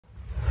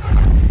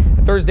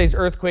Thursday's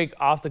earthquake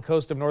off the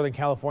coast of Northern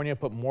California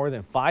put more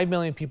than 5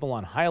 million people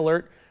on high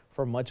alert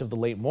for much of the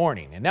late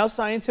morning. And now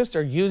scientists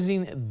are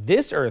using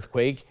this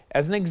earthquake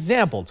as an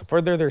example to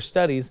further their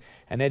studies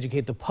and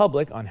educate the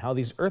public on how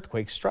these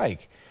earthquakes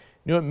strike.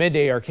 New at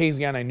midday, our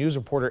KZI9 News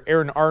reporter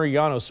Aaron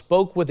Ariano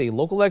spoke with a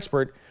local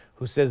expert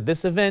who says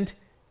this event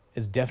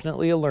is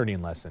definitely a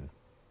learning lesson.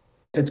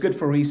 It's good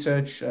for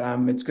research.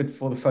 It's good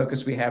for the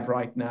focus we have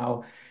right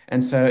now.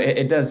 And so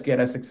it does get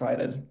us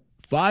excited.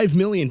 5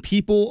 million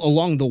people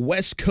along the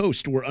West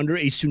Coast were under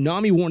a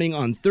tsunami warning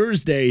on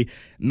Thursday.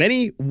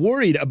 Many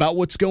worried about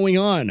what's going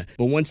on.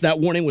 But once that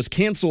warning was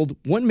canceled,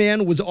 one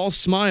man was all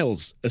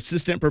smiles.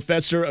 Assistant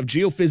Professor of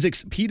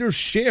Geophysics Peter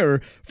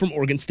Scher from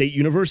Oregon State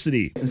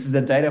University. This is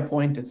a data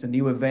point. It's a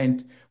new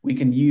event. We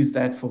can use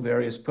that for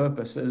various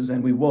purposes,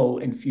 and we will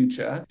in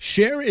future.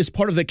 Scher is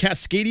part of the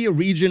Cascadia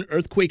Region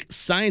Earthquake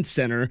Science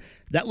Center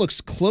that looks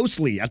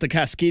closely at the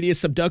Cascadia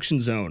subduction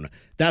zone.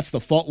 That's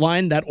the fault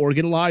line that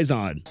Oregon lies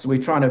on. So we're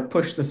trying to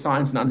push the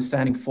science and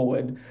understanding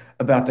forward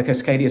about the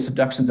Cascadia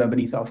subduction zone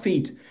beneath our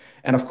feet.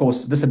 And of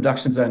course, the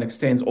subduction zone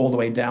extends all the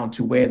way down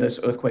to where this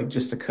earthquake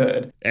just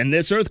occurred. And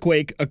this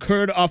earthquake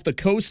occurred off the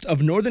coast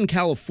of Northern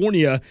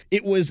California.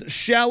 It was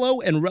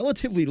shallow and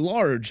relatively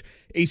large,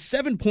 a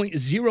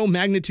 7.0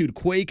 magnitude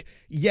quake,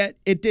 yet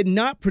it did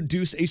not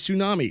produce a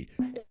tsunami.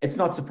 It's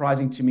not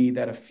surprising to me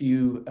that a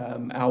few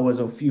hours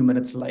or few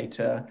minutes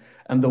later,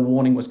 the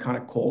warning was kind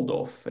of called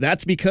off.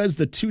 That's because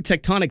the two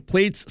tectonic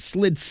plates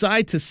slid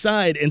side to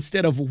side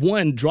instead of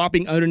one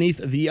dropping underneath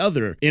the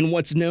other in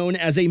what's known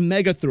as a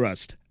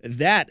megathrust.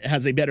 That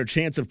has a better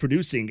chance of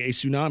producing a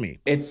tsunami.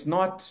 It's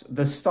not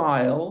the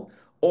style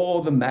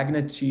or the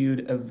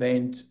magnitude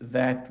event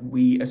that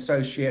we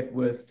associate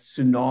with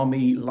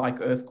tsunami-like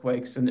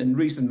earthquakes. And in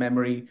recent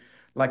memory,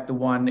 like the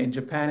one in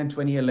Japan in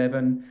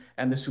 2011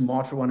 and the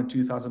Sumatra one in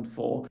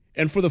 2004.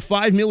 And for the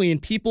 5 million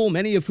people,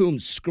 many of whom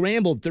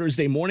scrambled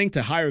Thursday morning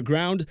to higher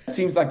ground, it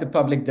seems like the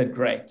public did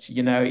great.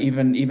 You know,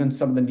 even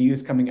some of the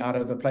news coming out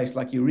of a place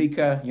like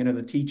Eureka, you know,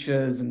 the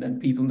teachers and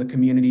people in the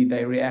community,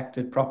 they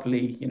reacted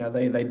properly. You know,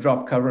 they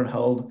dropped cover and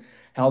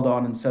held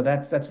on. And so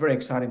that's very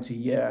exciting to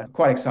hear.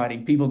 Quite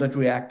exciting. People did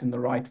react in the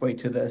right way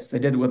to this. They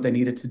did what they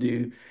needed to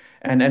do.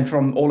 And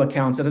from all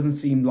accounts, it doesn't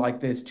seem like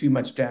there's too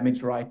much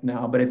damage right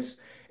now, but it's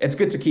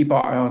good to keep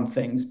our eye on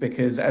things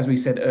because, as we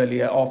said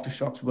earlier,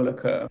 aftershocks will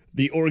occur.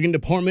 The Oregon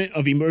Department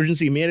of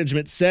Emergency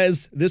Management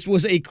says this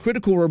was a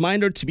critical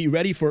reminder to be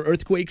ready for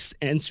earthquakes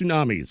and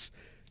tsunamis.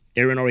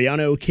 Aaron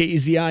Ariano,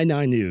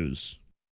 KZI9 News.